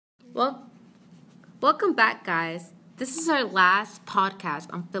Well, welcome back, guys. This is our last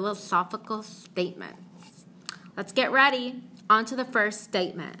podcast on philosophical statements. Let's get ready. On to the first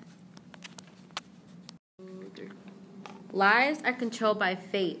statement. Lives are controlled by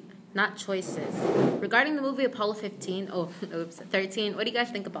fate, not choices. Regarding the movie Apollo 13, what do you guys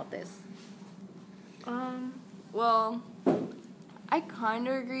think about this? Well, I kind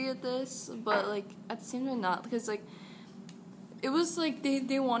of agree with this, but, at the same time not, because, it was,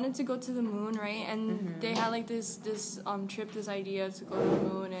 they wanted to go to the moon, right, and they had, this trip, this idea to go to the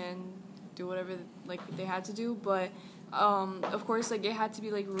moon and do whatever, they had to do, but, of course, it had to be,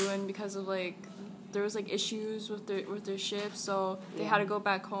 ruined because of, there was, issues with their ship, so they had to go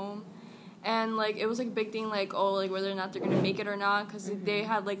back home. And, it was, a big thing, whether or not they're going to make it or not, because they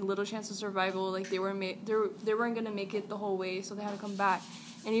had, little chance of survival. They weren't going to make it the whole way, so they had to come back.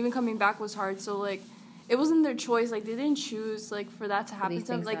 And even coming back was hard, so, it wasn't their choice. They didn't choose, for that to happen to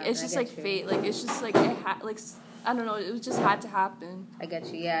them. It's just, fate. It's just, it had, I don't know, it just had to happen. I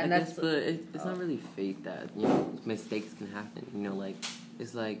get you, yeah. And but it's not really fate that, mistakes can happen,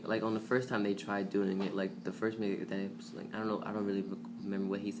 It's on the first time they tried doing it, the first mistake that it was, I don't really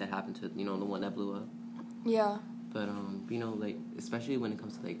remember what he said happened to, the one that blew up. Yeah. But, especially when it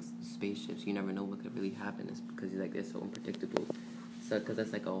comes to, spaceships, you never know what could really happen. It's because, they're so unpredictable. So, because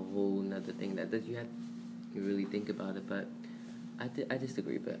that's, a whole nother thing that you have to really think about it, but I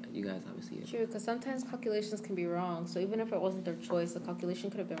disagree, but you guys obviously... True, because sometimes calculations can be wrong, so even if it wasn't their choice, the calculation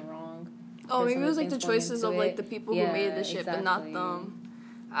could have been wrong. Oh, maybe it was, the choices of, the people who made the ship, and not them.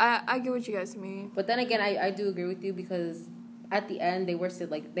 I get what you guys mean. But then again, I do agree with you, because at the end, they were still,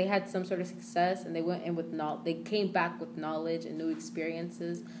 they had some sort of success, and they went in with they came back with knowledge and new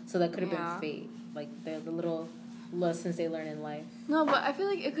experiences, so that could have been fate. The little lessons they learn in life. No, but I feel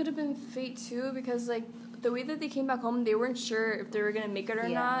like it could have been fate, too, because, the way that they came back home, they weren't sure if they were going to make it or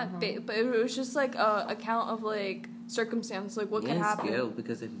not, but it was just, a account of, circumstance, what could happen. Skill,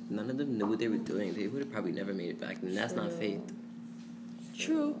 because if none of them knew what they were doing, they would have probably never made it back, and that's not fate.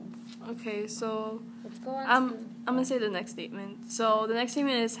 True. Okay, so let's go on. I'm gonna say the next statement. So the next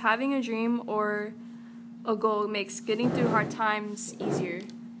statement is having a dream or a goal makes getting through hard times easier.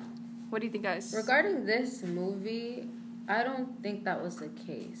 What do you think, guys? Regarding this movie, I don't think that was the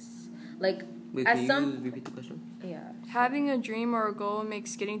case. Wait, can you repeat the question? Yeah. Having a dream or a goal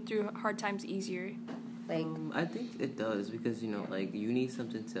makes getting through hard times easier. I think it does, because you need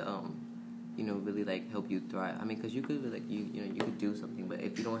something to really help you thrive. I mean, because you could you could do something, but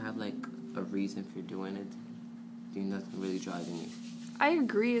if you don't have a reason for doing it, then nothing really driving you. I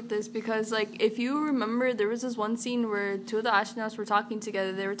agree with this, because if you remember, there was this one scene where two of the astronauts were talking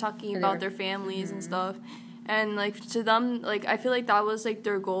together. They were talking about their families and stuff, and to them, I feel that was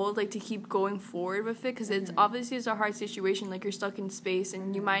their goal, to keep going forward with it, because it's obviously it's a hard situation. You're stuck in space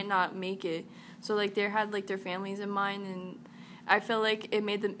and you might not make it. So they had their families in mind, and I feel it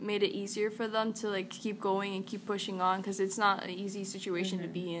made it easier for them to keep going and keep pushing on, because it's not an easy situation to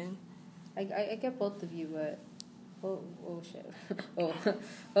be in. I get both of you, but oh shit.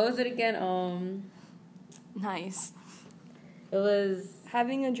 What was it again? Nice. It was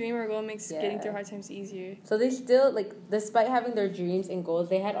having a dream or goal makes getting through hard times easier. So they still despite having their dreams and goals,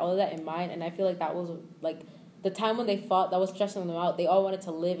 they had all of that in mind, and I feel that was the time when they fought, that was stressing them out. They all wanted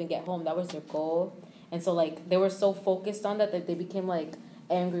to live and get home. That was their goal. And so, they were so focused on that they became,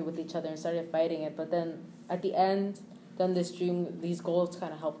 angry with each other and started fighting it. But then, at the end, then this dream, these goals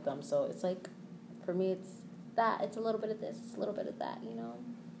kind of helped them. So, it's for me, it's that. It's a little bit of this. It's a little bit of that,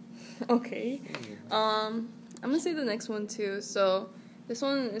 Okay. I'm going to say the next one, too. So, this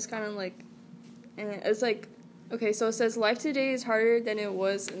one is kind of and it's okay, so it says, life today is harder than it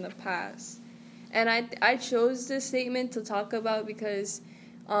was in the past. And I chose this statement to talk about because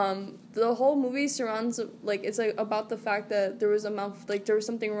the whole movie surrounds it's about the fact that there was there was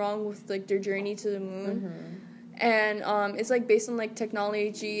something wrong with their journey to the moon, and it's based on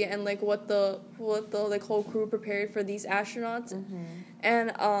technology and what the whole crew prepared for these astronauts, and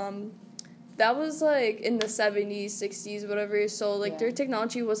that was in the 70s, 60s, whatever. So their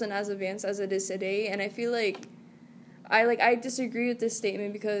technology wasn't as advanced as it is today, and I feel I disagree with this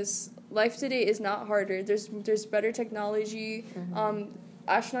statement, because life today is not harder. There's better technology.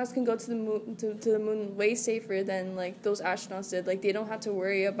 Astronauts can go to the moon to the moon way safer than those astronauts did. They don't have to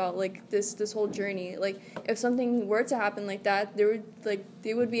worry about this whole journey. If something were to happen like that,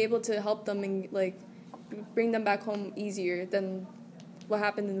 they would be able to help them and bring them back home easier than what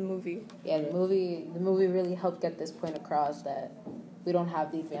happened in the movie. Yeah, the movie really helped get this point across, that we don't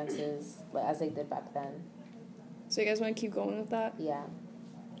have the advances as they did back then. So you guys want to keep going with that? Yeah.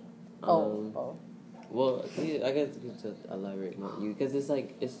 Well, I guess to elaborate more, because it's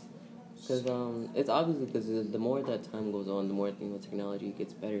Because it's obviously because the more that time goes on, the more technology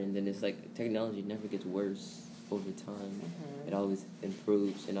gets better, and then it's like technology never gets worse over time. It always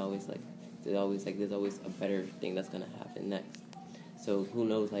improves, and there's always a better thing that's gonna happen next. So who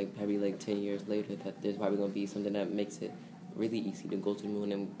knows? Like probably like 10 years later, that there's probably gonna be something that makes it really easy to go to the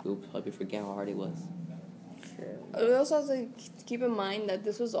moon, and we'll probably forget how hard it was. We also have to keep in mind that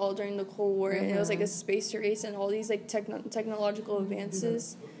this was all during the Cold War, and it was like a space race and all these like technological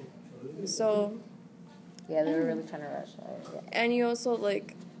advances. So yeah, they were really trying to rush it. Yeah. And you also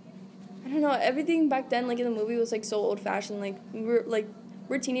like, I don't know, everything back then like in the movie was like so old fashioned. Like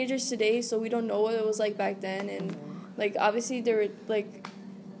we're teenagers today, so we don't know what it was like back then, and like obviously they were like,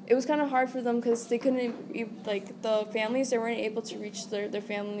 it was kind of hard for them because they couldn't like the families, they weren't able to reach their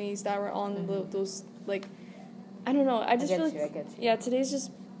families that were on those like, I don't know. I just feel like yeah, today's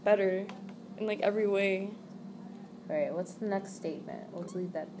just better in like every way. Alright, what's the next statement? Let's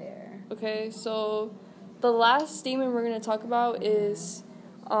leave that there. Okay, so the last statement we're gonna talk about is,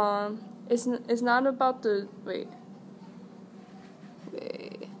 it's not about the wait.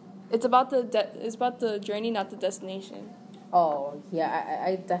 It's about the journey, not the destination. Oh yeah,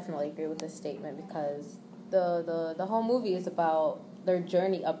 I definitely agree with this statement because the whole movie is about their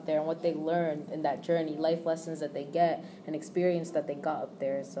journey up there and what they learned in that journey, life lessons that they get and experience that they got up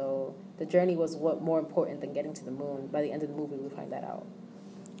there. So the journey was what more important than getting to the moon. By the end of the movie, we find that out.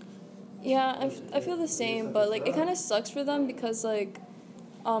 Yeah, I feel the same, but like it kind of sucks for them because like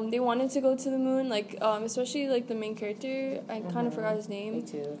they wanted to go to the moon, like especially like the main character. I kind of forgot his name. Me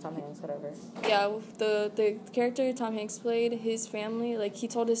too. Tom Hanks, whatever. Yeah, the character Tom Hanks played, his family, like he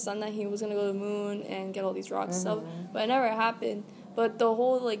told his son that he was gonna go to the moon and get all these rocks and stuff, but it never happened. But the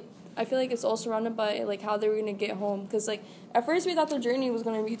whole like, I feel like it's all surrounded by like how they were gonna get home, because like at first we thought the journey was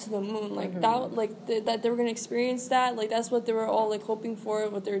gonna be to the moon, like that, like that they were gonna experience that, like that's what they were all like hoping for,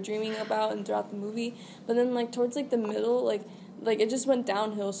 what they were dreaming about, and throughout the movie. But then like towards like the middle, like it just went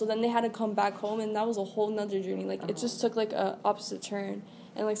downhill. So then they had to come back home, and that was a whole nother journey. Like it just took like a opposite turn,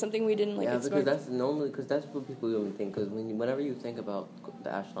 and like something we didn't like expect. Because that's what people don't think. Because whenever you think about the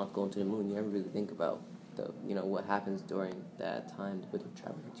astronauts going to the moon, you never really think about what happens during that time with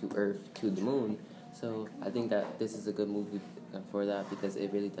traveling to Earth to the moon. So I think that this is a good movie for that, because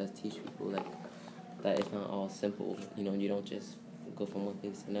it really does teach people like that it's not all simple. You don't just go from one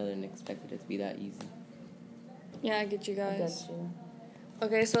place to another and expect it to be that easy. Yeah, I get you guys. I get you.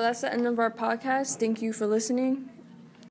 Okay, so that's the end of our podcast. Thank you for listening,